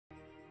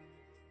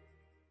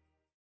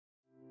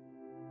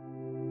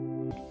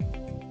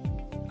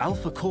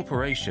Alpha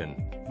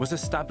Corporation was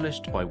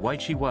established by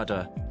Waichi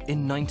Wada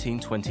in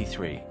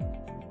 1923.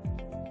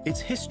 Its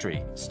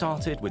history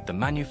started with the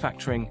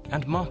manufacturing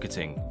and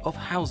marketing of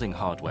housing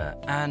hardware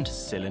and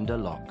cylinder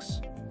locks.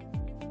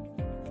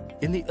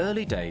 In the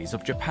early days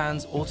of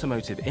Japan's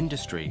automotive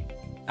industry,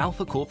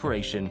 Alpha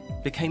Corporation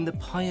became the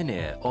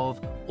pioneer of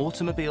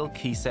automobile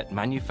keyset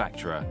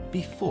manufacturer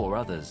before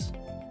others.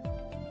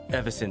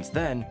 Ever since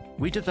then,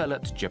 we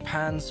developed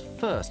Japan's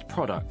first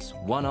products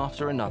one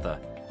after another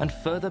and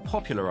further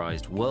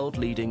popularized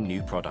world-leading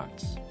new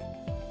products.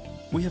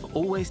 We have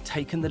always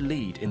taken the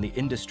lead in the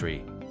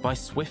industry by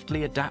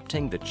swiftly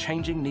adapting the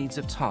changing needs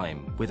of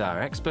time with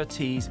our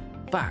expertise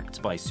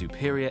backed by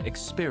superior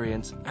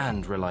experience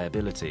and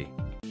reliability.